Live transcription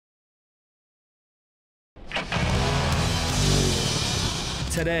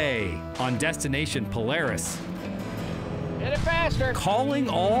Today on Destination Polaris. Hit it faster. Calling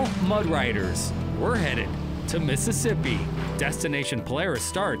all mud riders. We're headed to Mississippi. Destination Polaris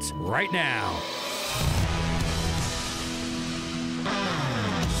starts right now.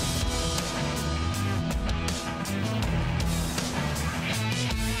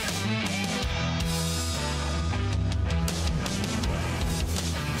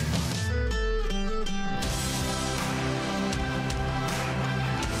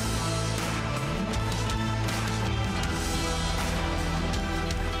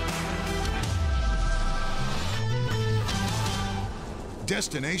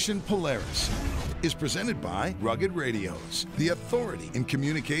 Destination Polaris is presented by Rugged Radios, the authority in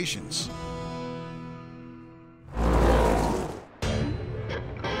communications.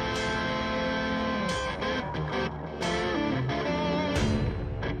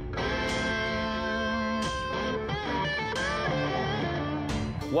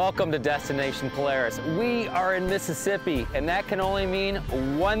 Welcome to Destination Polaris. We are in Mississippi, and that can only mean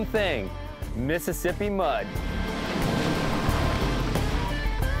one thing: Mississippi mud.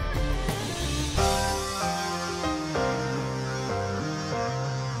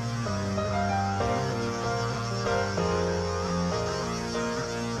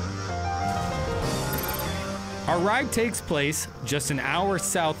 Our ride takes place just an hour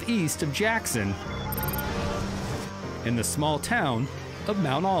southeast of Jackson, in the small town of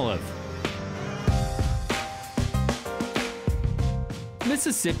Mount Olive.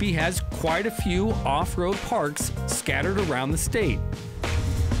 Mississippi has quite a few off-road parks scattered around the state.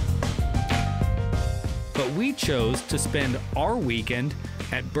 But we chose to spend our weekend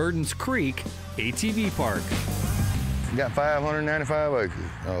at Burden's Creek ATV Park. Got 595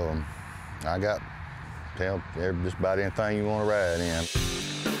 acres. I got just about anything you want to ride in.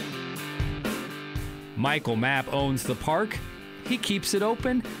 Michael Mapp owns the park. He keeps it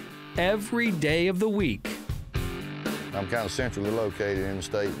open every day of the week. I'm kind of centrally located in the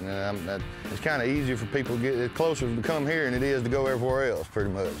state, and it's kind of easier for people to get it closer to come here than it is to go everywhere else, pretty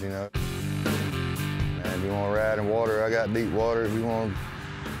much, you know. And if you want to ride in water, I got deep water. If you want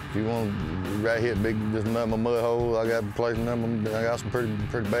to right hit big, just nothing but mud holes, I got places, I got some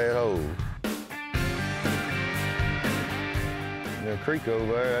pretty bad holes. The creek over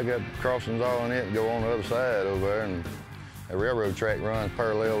there, I got crossings all in it to go on the other side over there, and a railroad track runs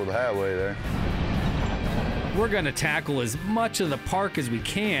parallel with the highway there. We're gonna tackle as much of the park as we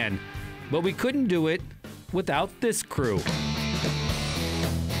can, but we couldn't do it without this crew.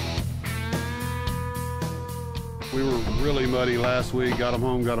 We were really muddy last week, got them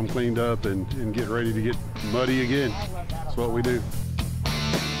home, got them cleaned up, and get ready to get muddy again. That's what we do.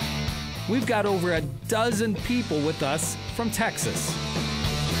 We've got over a dozen people with us from Texas.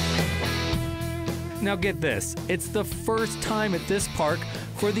 Now get this, it's the first time at this park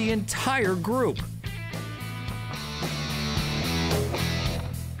for the entire group.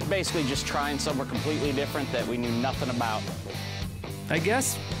 Basically just trying somewhere completely different that we knew nothing about. I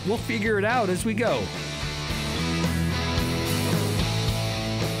guess we'll figure it out as we go.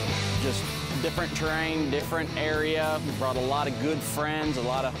 Just different terrain, different area. We brought a lot of good friends, a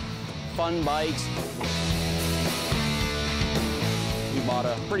lot of fun bikes. We bought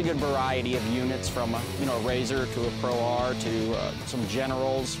a pretty good variety of units, from a Razor to a Pro R to some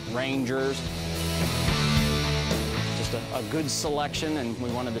Generals, Rangers. Just a good selection, and we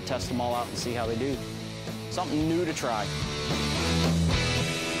wanted to test them all out and see how they do. Something new to try.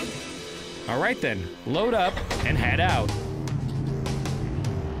 All right then, load up and head out.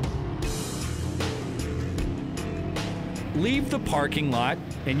 Leave the parking lot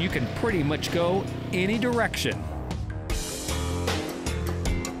and you can pretty much go any direction.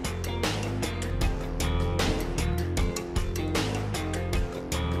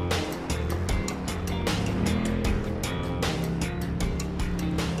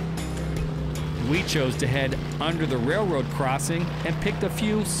 We chose to head under the railroad crossing and picked a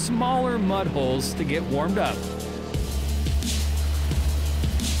few smaller mud holes to get warmed up.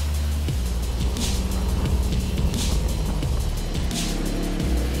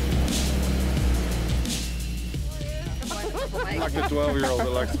 I'm like the 12-year-old that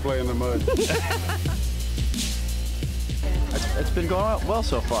likes to play in the mud. It's been going well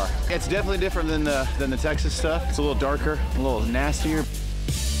so far. It's definitely different than the Texas stuff. It's a little darker, a little nastier. A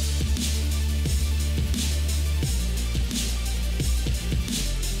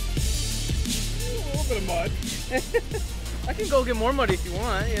little bit of mud. I can go get more mud if you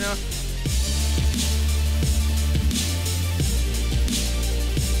want, you know.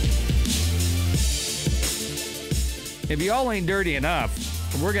 If y'all ain't dirty enough,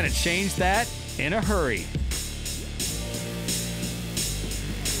 we're gonna change that in a hurry.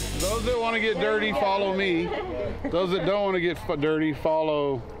 Those that want to get dirty, follow me. Those that don't want to get dirty,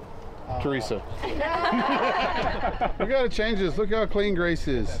 follow Teresa. We got to change this. Look how clean Grace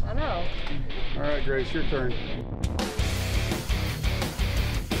is. I know. All right, Grace, your turn.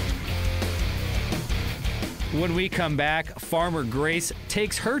 When we come back, Farmer Grace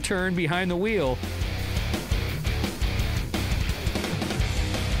takes her turn behind the wheel.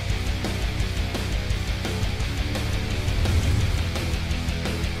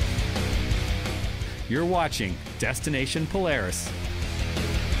 You're watching Destination Polaris.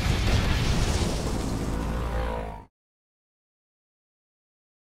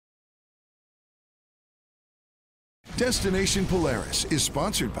 Destination Polaris is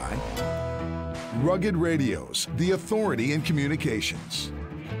sponsored by Rugged Radios, the authority in communications.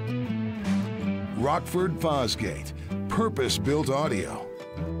 Rockford Fosgate, purpose-built audio.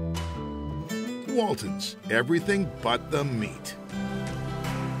 Walton's, everything but the meat.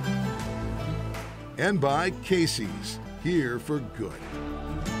 And by Casey's, here for good.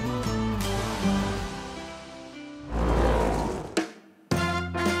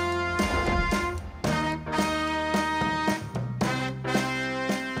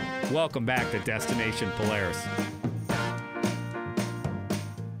 Welcome back to Destination Polaris.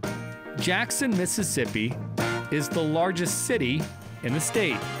 Jackson, Mississippi is the largest city in the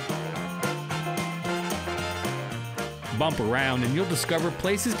state. Bump around and you'll discover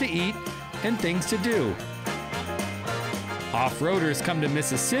places to eat and things to do. Off-roaders come to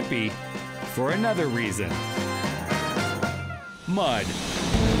Mississippi for another reason. Mud.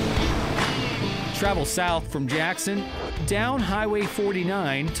 Travel south from Jackson, down Highway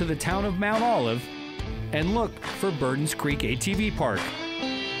 49 to the town of Mount Olive, and look for Burden's Creek ATV Park.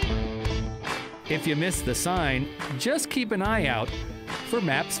 If you miss the sign, just keep an eye out for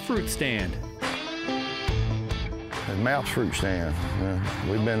Map's Fruit Stand. At Map's Fruit Stand.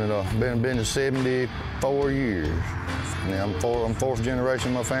 We've been in business 74 years. I'm fourth generation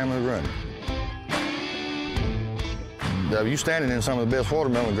of my family running. You're standing in some of the best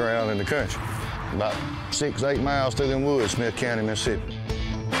watermelon ground in the country. About 6-8 miles through them woods, Smith County, Mississippi.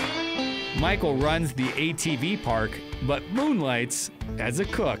 Michael runs the ATV park, but moonlights as a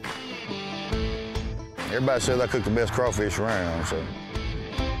cook. Everybody says I cook the best crawfish around, so.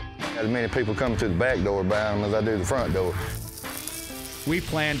 As many people coming through the back door buying them as I do the front door. We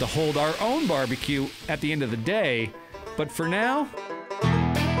plan to hold our own barbecue at the end of the day, but for now,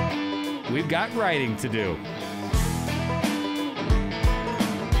 we've got writing to do.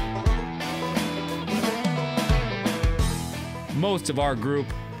 Most of our group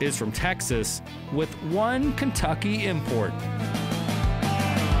is from Texas, with one Kentucky import.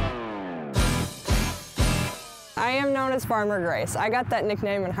 I am known as Farmer Grace. I got that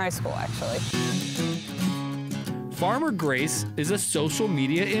nickname in high school, actually. Farmer Grace is a social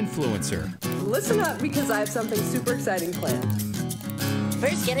media influencer. Listen up, because I have something super exciting planned.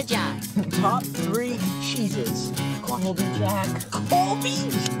 First, get a job. Top 3 cheeses. Colby Jack. Colby!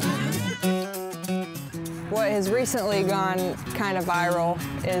 What has recently gone kind of viral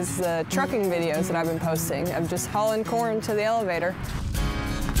is the trucking videos that I've been posting of just hauling corn to the elevator.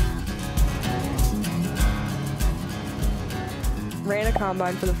 Ran a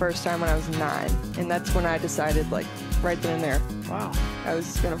combine for the first time when I was 9, and that's when I decided, like, right then and there, wow, I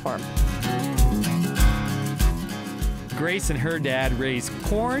was gonna farm. Grace and her dad raise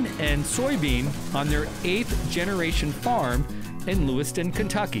corn and soybean on their 8th generation farm in Lewiston,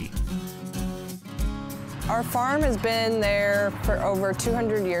 Kentucky. Our farm has been there for over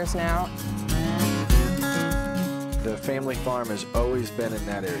 200 years now. The family farm has always been in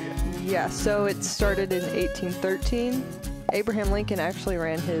that area. Yeah, so it started in 1813. Abraham Lincoln actually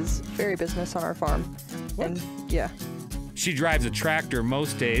ran his ferry business on our farm. What? And yeah. She drives a tractor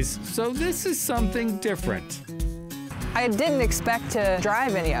most days, so this is something different. I didn't expect to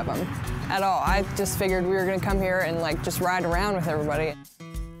drive any of them at all. I just figured we were gonna come here and like just ride around with everybody.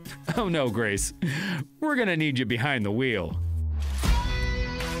 Oh no, Grace. We're gonna need you behind the wheel.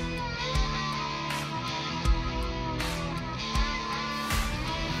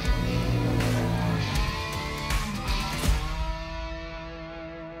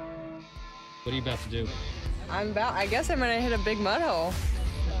 What are you about to do? I guess I'm gonna hit a big mud hole.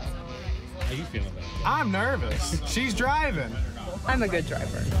 How are you feeling about it? I'm nervous. She's driving. I'm a good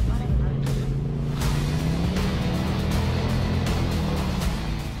driver.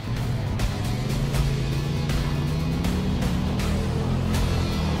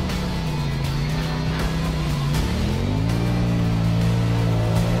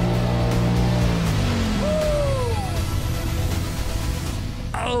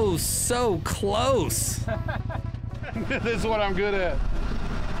 Oh, so close. This is what I'm good at.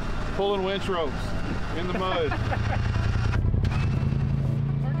 pulling winch ropes in the mud.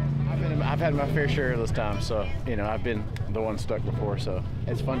 I've had my fair share of those times, so, you know, I've been the one stuck before, so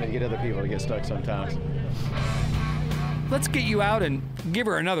it's fun to get other people to get stuck sometimes. Let's get you out and give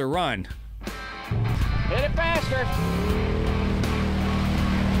her another run. Hit it faster.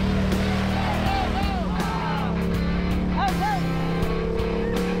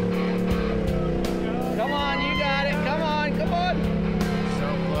 Come on, you got it. Come on, come on. So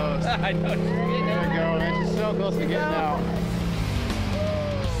close. I know. There we go, man. She's so close to getting out.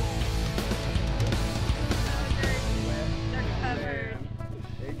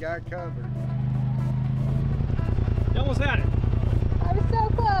 It got covered. You almost had it. I was so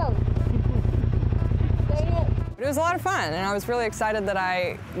close. Dang it. But it was a lot of fun, and I was really excited that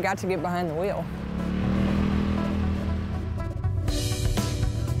I got to get behind the wheel.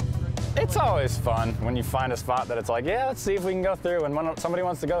 It's always fun when you find a spot that it's like, yeah, let's see if we can go through. And when somebody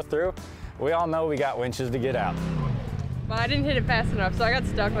wants to go through, we all know we got winches to get out. Well, I didn't hit it fast enough, so I got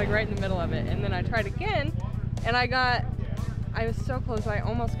stuck like right in the middle of it. And then I tried again, and I was so close, I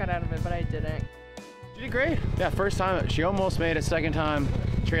almost got out of it, but I didn't. She did great. Yeah, first time, she almost made it. Second time,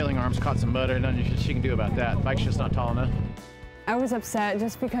 trailing arms caught some mud. There's nothing she can do about that. The bike's just not tall enough. I was upset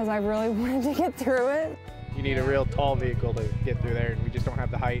just because I really wanted to get through it. You need a real tall vehicle to get through there, and we just don't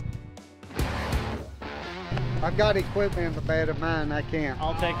have the height. I've got equipment in the bed of mine, I can't.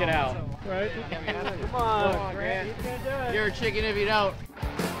 I'll take it out. Right? Come on, Grant. You can do it. You're a chicken if you don't.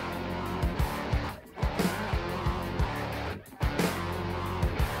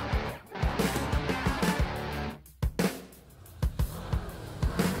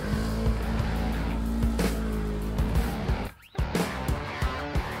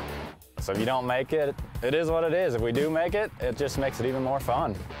 So if you don't make it, it is what it is. If we do make it, it just makes it even more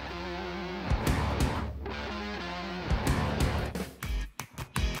fun.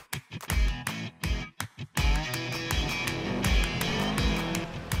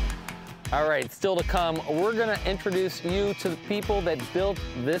 All right, still to come, we're gonna introduce you to the people that built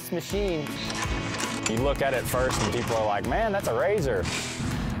this machine. You look at it first and people are like, man, that's a razor.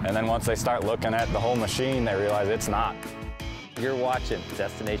 And then once they start looking at the whole machine, they realize it's not. You're watching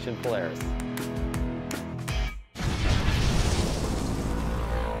Destination Polaris.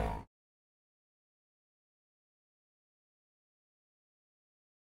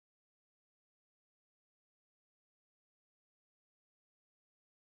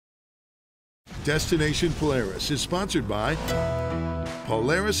 Destination Polaris is sponsored by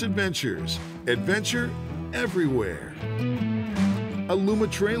Polaris Adventures. Adventure everywhere.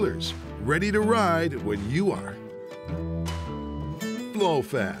 Aluma Trailers, ready to ride when you are.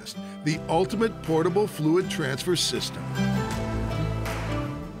 FlowFast, the ultimate portable fluid transfer system.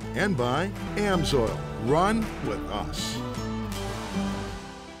 And by AMSOIL, run with us.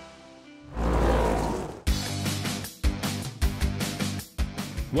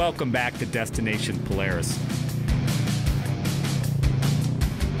 Welcome back to Destination Polaris.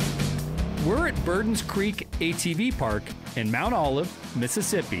 We're at Burden's Creek ATV Park in Mount Olive,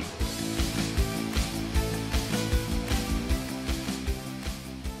 Mississippi.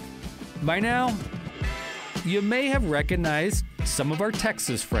 By now, you may have recognized some of our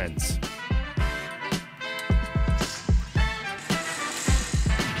Texas friends.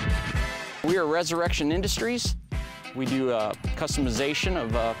 We are Resurrection Industries. We do customization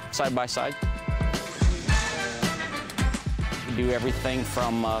of side-by-side. We do everything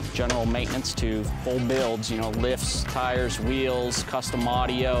from general maintenance to full builds, you know, lifts, tires, wheels, custom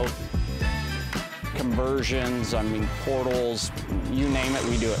audio, conversions, I mean, portals, you name it,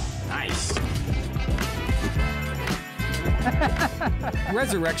 we do it. Nice.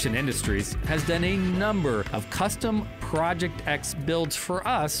 Resurrection Industries has done a number of custom Project X builds for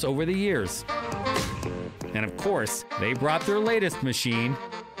us over the years. And of course, they brought their latest machine,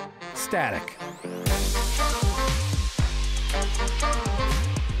 Static.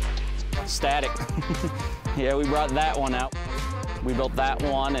 Static. Yeah, we brought that one out. We built that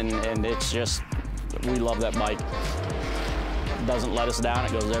one, and it's just, we love that bike. It doesn't let us down.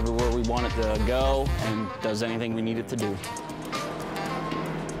 It goes everywhere we want it to go and does anything we need it to do.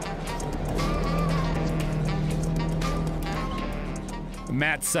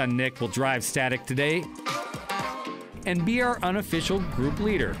 Matt's son Nick will drive Static today and be our unofficial group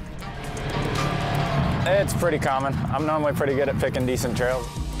leader. It's pretty common. I'm normally pretty good at picking decent trails.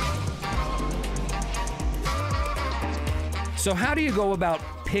 So how do you go about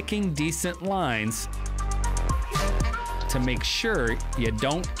picking decent lines to make sure you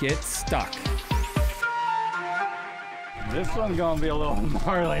don't get stuck? This one's gonna be a little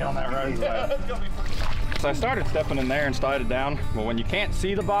gnarly on that road side. So I started stepping in there and slided down. But when you can't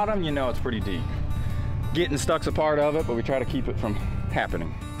see the bottom, you know it's pretty deep. Getting stuck's a part of it, but we try to keep it from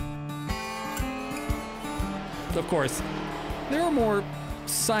happening. Of course, there are more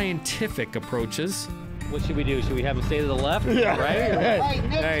scientific approaches. What should we do? Should we have him stay to the left? Yeah. Right? All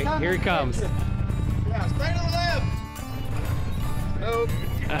right, here he comes. Yeah, stay to the left. Nope.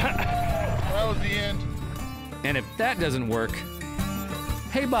 That was the end. And if that doesn't work,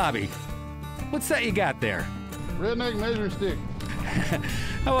 hey Bobby, what's that you got there? Redneck measuring stick.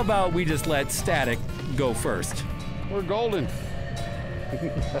 How about we just let Static go first? We're golden.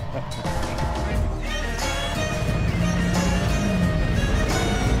 It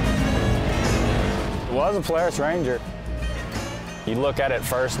was a Polaris Ranger. You look at it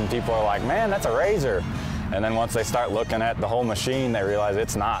first and people are like, man, that's a Razor. And then once they start looking at the whole machine, they realize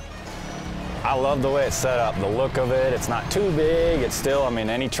it's not. I love the way it's set up, the look of it. It's not too big. It's still, I mean,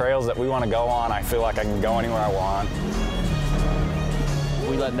 any trails that we want to go on, I feel like I can go anywhere I want.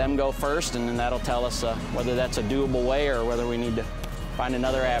 We let them go first, and then that'll tell us whether that's a doable way or whether we need to find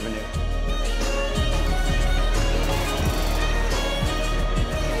another avenue.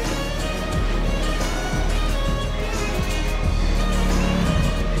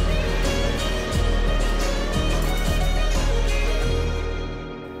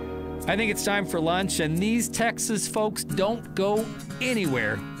 I think it's time for lunch, and these Texas folks don't go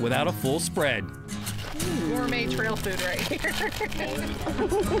anywhere without a full spread. Gourmet trail food right here.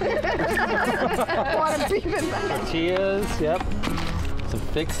 Want to beef in that? Tortillas, yep. Some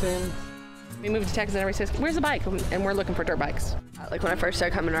fixin'. We moved to Texas and everybody says, where's the bike? And we're looking for dirt bikes. Like when I first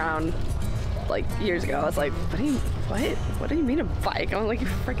started coming around, like years ago, I was like, what do you mean a bike? I'm like, you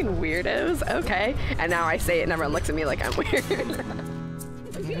freaking weirdos, okay. And now I say it and everyone looks at me like I'm weird.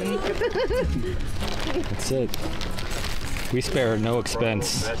 That's it. We spare no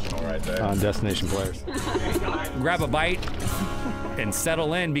expense on Destination Polaris. Grab a bite and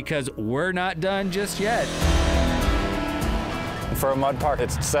settle in because we're not done just yet. For a mud park,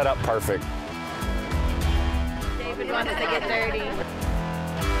 it's set up perfect. David wants to get dirty.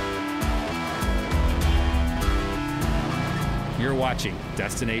 You're watching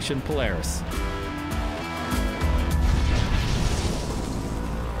Destination Polaris.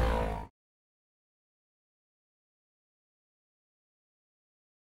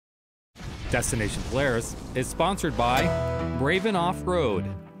 Destination Polaris is sponsored by Braven Off-Road.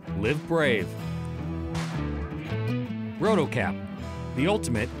 Live brave. Rotocap, the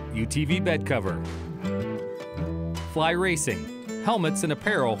ultimate UTV bed cover. Fly Racing, helmets and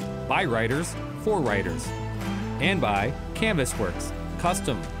apparel by riders for riders. And by CanvasWorks,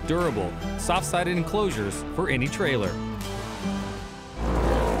 custom, durable, soft-sided enclosures for any trailer.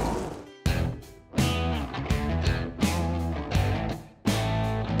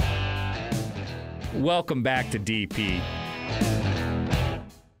 Welcome back to DP.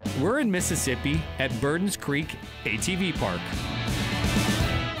 We're in Mississippi at Burdens Creek ATV Park.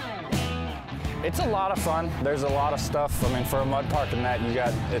 It's a lot of fun. There's a lot of stuff. I mean, for a mud park and that,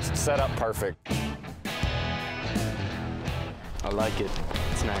 it's set up perfect. I like it.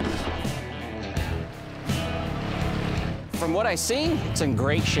 It's nice. From what I see, it's in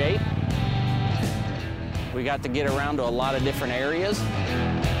great shape. We got to get around to a lot of different areas.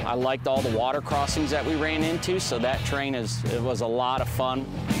 I liked all the water crossings that we ran into, so that terrain it was a lot of fun.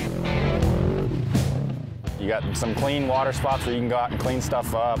 You got some clean water spots where you can go out and clean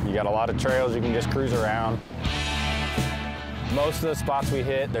stuff up. You got a lot of trails you can just cruise around. Most of the spots we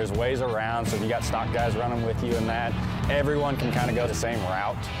hit, there's ways around, so if you got stock guys running with you and that, everyone can kind of go the same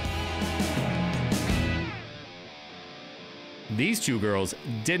route. These two girls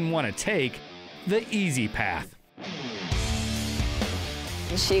didn't want to take the easy path.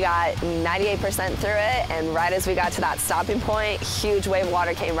 She got 98% through it, and right as we got to that stopping point, huge wave of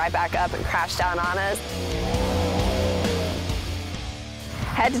water came right back up and crashed down on us.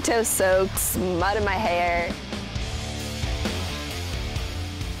 Head to toe soaked, mud in my hair.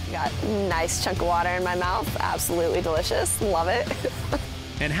 Got a nice chunk of water in my mouth, absolutely delicious, love it.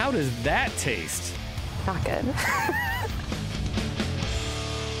 And how does that taste? Not good.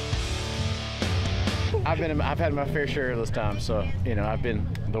 I've had my fair share of those times, so you know I've been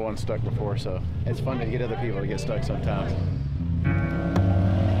the one stuck before, so it's fun to get other people to get stuck sometimes.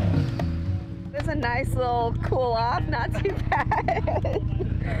 It's a nice little cool off, not too bad.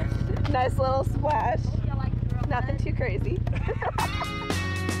 Nice little splash. Nothing too crazy.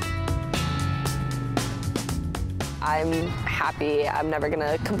 I'm happy. I'm never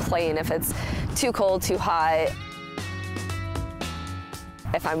gonna complain if it's too cold, too hot.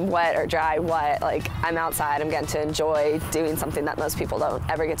 If I'm wet or dry, wet, like I'm outside, I'm getting to enjoy doing something that most people don't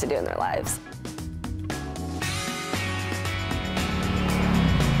ever get to do in their lives.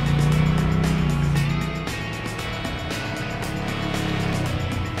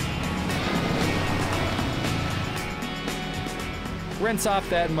 rinse off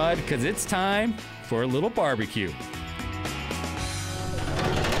that mud because it's time for a little barbecue.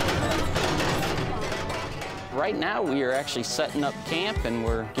 Right now we are actually setting up camp and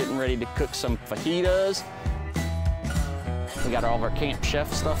we're getting ready to cook some fajitas. We got all of our camp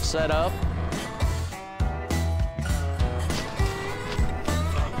chef stuff set up.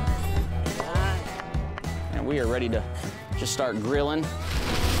 And we are ready to just start grilling.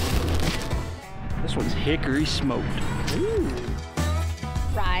 This one's hickory smoked. Ooh.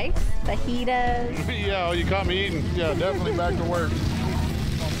 Rice, fajitas. Yeah, you caught me eating. Yeah, definitely back to work.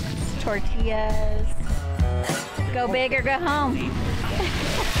 Tortillas. Go big or go home.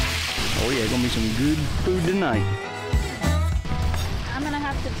 Oh yeah, gonna be some good food tonight. I'm gonna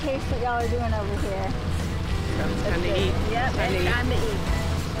have to taste what y'all are doing over here. It's time to eat. Yep, it's time to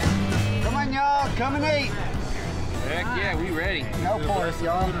eat. Come on, y'all, come and eat. Heck yeah, we ready. Go for it,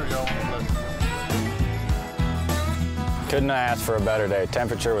 y'all. Couldn't have asked for a better day.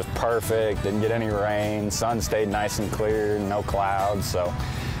 Temperature was perfect, didn't get any rain, sun stayed nice and clear, no clouds, so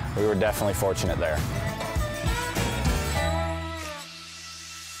we were definitely fortunate there.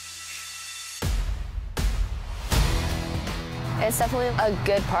 It's definitely a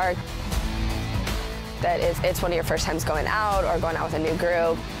good park that if it's one of your first times going out or going out with a new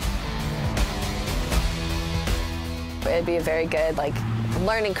group, it'd be a very good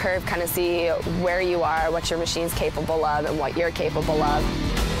learning curve, kind of see where you are, what your machine's capable of, and what you're capable of.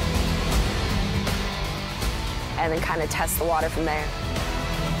 And then kind of test the water from there.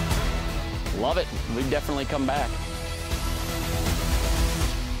 Love it. We'd definitely come back.